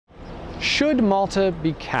Should Malta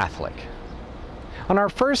be Catholic? On our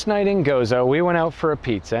first night in Gozo, we went out for a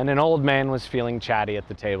pizza and an old man was feeling chatty at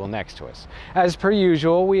the table next to us. As per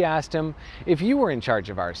usual, we asked him, if you were in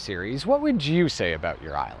charge of our series, what would you say about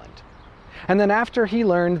your island? And then after he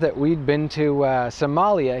learned that we'd been to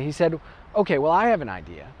Somalia, he said, okay, well, I have an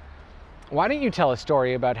idea. Why don't you tell a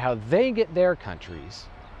story about how they get their countries,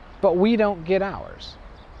 but we don't get ours?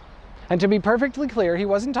 And to be perfectly clear, he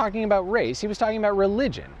wasn't talking about race, he was talking about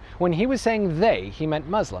religion. When he was saying they, he meant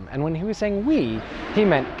Muslim, and when he was saying we, he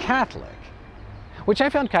meant Catholic. Which I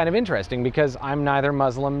found kind of interesting because I'm neither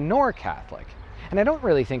Muslim nor Catholic. And I don't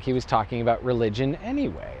really think he was talking about religion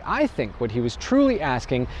anyway. I think what he was truly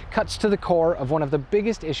asking cuts to the core of one of the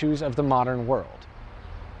biggest issues of the modern world.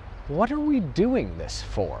 What are we doing this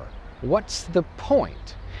for? What's the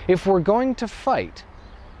point? If we're going to fight,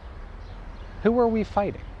 who are we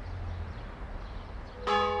fighting?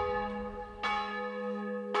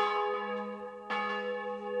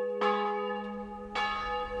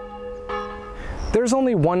 There's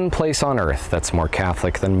only one place on Earth that's more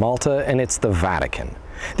Catholic than Malta, and it's the Vatican.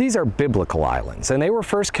 These are biblical islands, and they were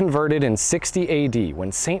first converted in 60 AD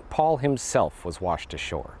when St. Paul himself was washed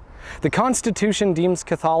ashore. The Constitution deems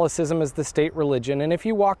Catholicism as the state religion, and if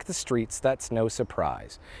you walk the streets, that's no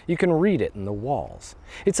surprise. You can read it in the walls.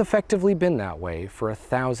 It's effectively been that way for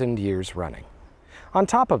 1,000 years running. On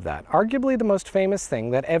top of that, arguably the most famous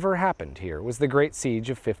thing that ever happened here was the Great Siege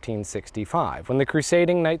of 1565, when the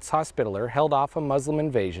crusading Knights Hospitaller held off a Muslim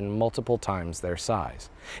invasion multiple times their size,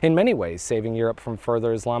 in many ways saving Europe from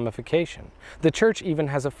further Islamification. The Church even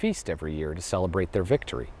has a feast every year to celebrate their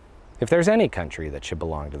victory. If there's any country that should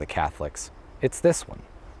belong to the Catholics, it's this one.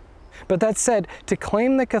 But that said, to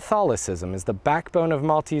claim that Catholicism is the backbone of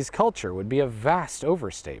Maltese culture would be a vast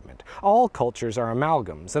overstatement. All cultures are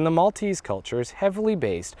amalgams, and the Maltese culture is heavily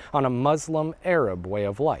based on a Muslim-Arab way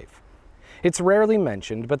of life. It's rarely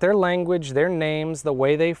mentioned, but their language, their names, the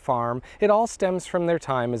way they farm, it all stems from their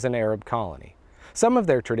time as an Arab colony. Some of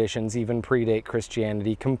their traditions even predate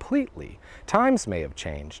Christianity completely. Times may have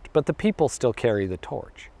changed, but the people still carry the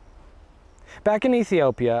torch. Back in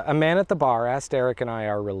Ethiopia, a man at the bar asked Eric and I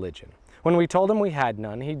our religion. When we told him we had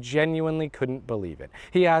none, he genuinely couldn't believe it.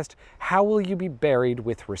 He asked, "How will you be buried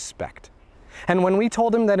with respect?" And when we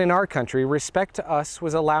told him that in our country, respect to us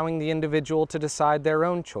was allowing the individual to decide their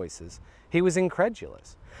own choices, he was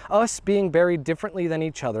incredulous. Us being buried differently than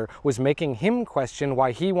each other was making him question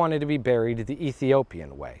why he wanted to be buried the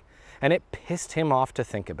Ethiopian way. And it pissed him off to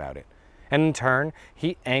think about it. And in turn,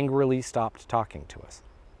 he angrily stopped talking to us.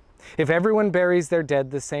 If everyone buries their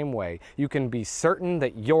dead the same way, you can be certain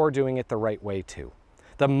that you're doing it the right way too.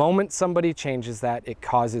 The moment somebody changes that, it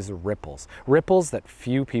causes ripples. Ripples that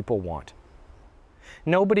few people want.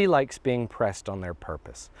 Nobody likes being pressed on their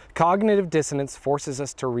purpose. Cognitive dissonance forces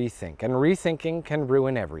us to rethink, and rethinking can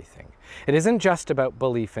ruin everything. It isn't just about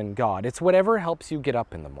belief in God, it's whatever helps you get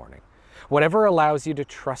up in the morning. Whatever allows you to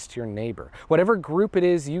trust your neighbor. Whatever group it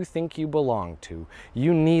is you think you belong to,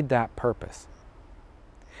 you need that purpose.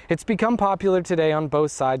 It's become popular today on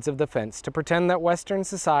both sides of the fence to pretend that Western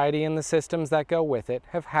society and the systems that go with it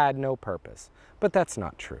have had no purpose. But that's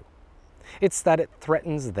not true. It's that it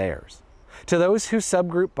threatens theirs. To those who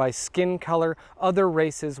subgroup by skin color, other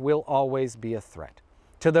races will always be a threat.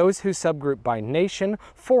 To those who subgroup by nation,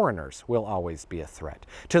 foreigners will always be a threat.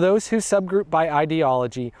 To those who subgroup by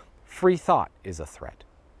ideology, free thought is a threat.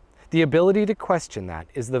 The ability to question that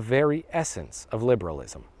is the very essence of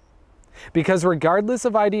liberalism. Because regardless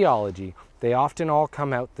of ideology, they often all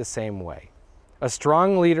come out the same way. A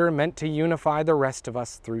strong leader meant to unify the rest of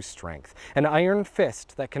us through strength. An iron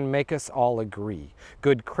fist that can make us all agree.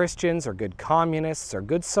 Good Christians or good communists or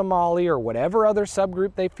good Somali or whatever other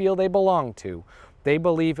subgroup they feel they belong to, they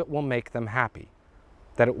believe it will make them happy,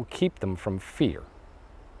 that it will keep them from fear.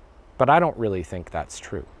 But I don't really think that's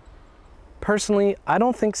true. Personally, I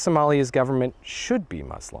don't think Somalia's government should be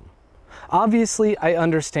Muslim. Obviously, I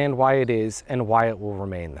understand why it is and why it will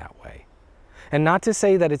remain that way. And not to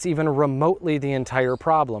say that it's even remotely the entire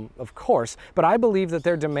problem, of course, but I believe that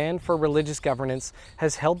their demand for religious governance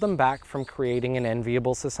has held them back from creating an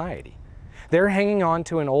enviable society. They're hanging on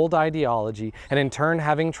to an old ideology and in turn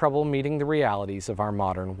having trouble meeting the realities of our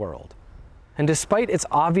modern world. And despite its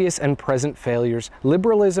obvious and present failures,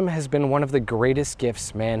 liberalism has been one of the greatest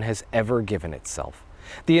gifts man has ever given itself.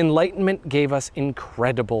 The Enlightenment gave us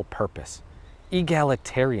incredible purpose,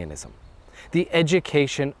 egalitarianism, the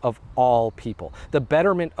education of all people, the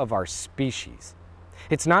betterment of our species.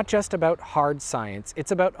 It's not just about hard science,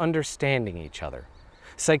 it's about understanding each other.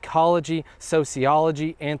 Psychology,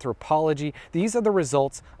 sociology, anthropology, these are the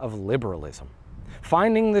results of liberalism.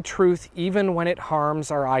 finding the truth even when it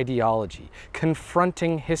harms our ideology,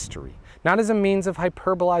 confronting history, not as a means of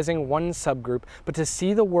hyperbolizing one subgroup, but to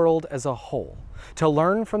see the world as a whole, to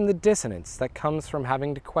learn from the dissonance that comes from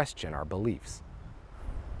having to question our beliefs.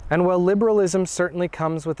 And while liberalism certainly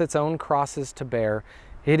comes with its own crosses to bear,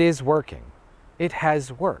 it is working. It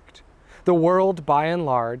has worked. The world, by and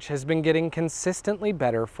large, has been getting consistently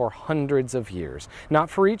better for hundreds of years,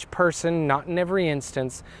 not for each person, not in every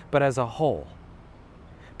instance, but as a whole.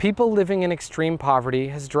 People living in extreme poverty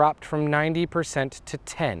has dropped from 90% to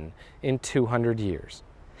 10% in 200 years.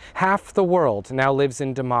 Half the world now lives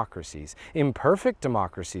in democracies, imperfect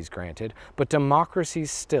democracies granted, but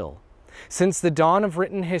democracies still. Since the dawn of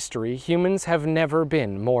written history, humans have never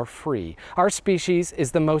been more free. Our species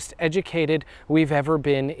is the most educated we've ever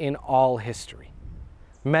been in all history.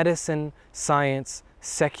 Medicine, science,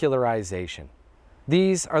 secularization.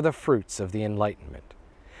 These are the fruits of the Enlightenment.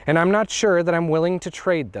 And I'm not sure that I'm willing to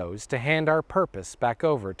trade those to hand our purpose back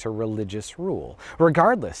over to religious rule,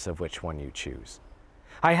 regardless of which one you choose.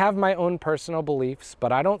 I have my own personal beliefs,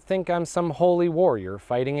 but I don't think I'm some holy warrior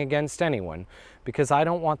fighting against anyone because I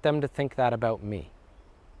don't want them to think that about me.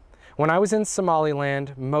 When I was in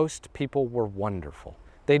Somaliland, most people were wonderful.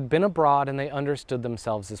 They'd been abroad and they understood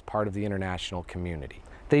themselves as part of the international community.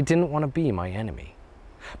 They didn't want to be my enemy.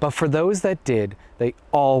 But for those that did, they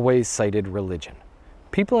always cited religion.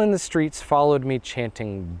 People in the streets followed me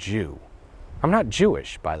chanting Jew. I'm not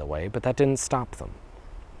Jewish, by the way, but that didn't stop them.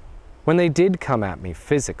 When they did come at me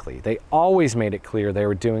physically, they always made it clear they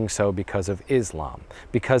were doing so because of Islam,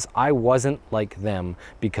 because I wasn't like them,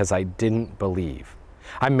 because I didn't believe.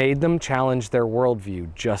 I made them challenge their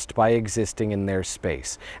worldview just by existing in their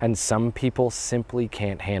space, and some people simply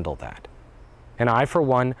can't handle that. And I, for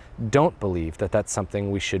one, don't believe that that's something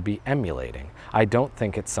we should be emulating. I don't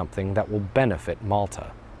think it's something that will benefit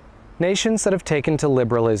Malta. Nations that have taken to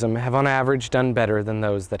liberalism have on average done better than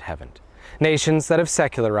those that haven't. Nations that have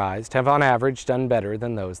secularized have on average done better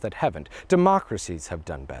than those that haven't. Democracies have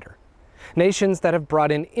done better. Nations that have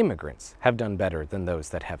brought in immigrants have done better than those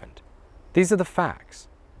that haven't. These are the facts.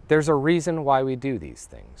 There's a reason why we do these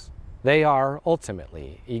things. They are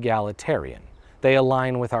ultimately egalitarian. They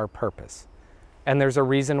align with our purpose. And there's a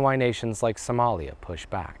reason why nations like Somalia push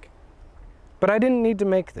back. But I didn't need to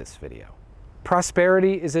make this video.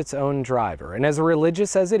 Prosperity is its own driver, and as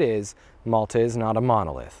religious as it is, Malta is not a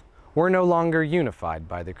monolith. We're no longer unified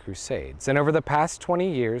by the Crusades, and over the past 20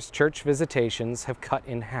 years, church visitations have cut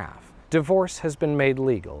in half. Divorce has been made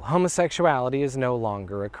legal. Homosexuality is no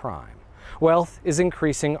longer a crime. Wealth is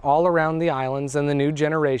increasing all around the islands, and the new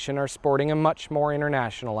generation are sporting a much more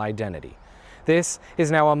international identity. This is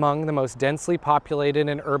now among the most densely populated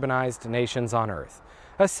and urbanized nations on Earth,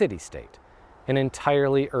 a city-state, an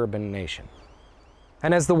entirely urban nation.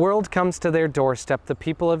 And as the world comes to their doorstep, the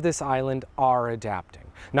people of this island are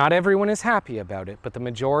adapting. Not everyone is happy about it, but the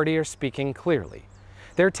majority are speaking clearly.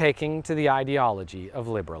 They're taking to the ideology of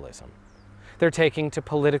liberalism. They're taking to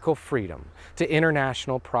political freedom, to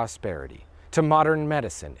international prosperity, to modern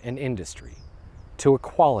medicine and industry, to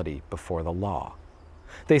equality before the law.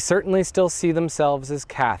 They certainly still see themselves as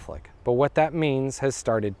Catholic, but what that means has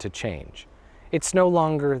started to change. It's no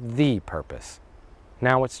longer the purpose.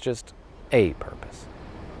 Now it's just a purpose.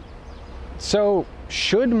 So,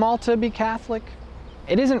 should Malta be Catholic?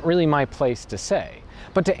 It isn't really my place to say,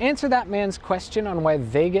 but to answer that man's question on why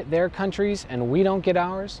they get their countries and we don't get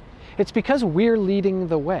ours, it's because we're leading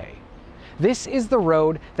the way. This is the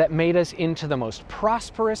road that made us into the most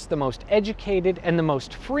prosperous, the most educated, and the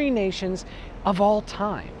most free nations of all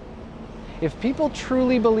time. If people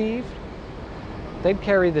truly believed, they'd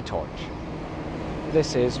carry the torch.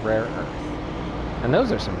 This is rare earth. And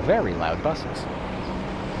those are some very loud buses.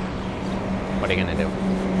 What are you gonna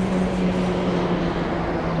do?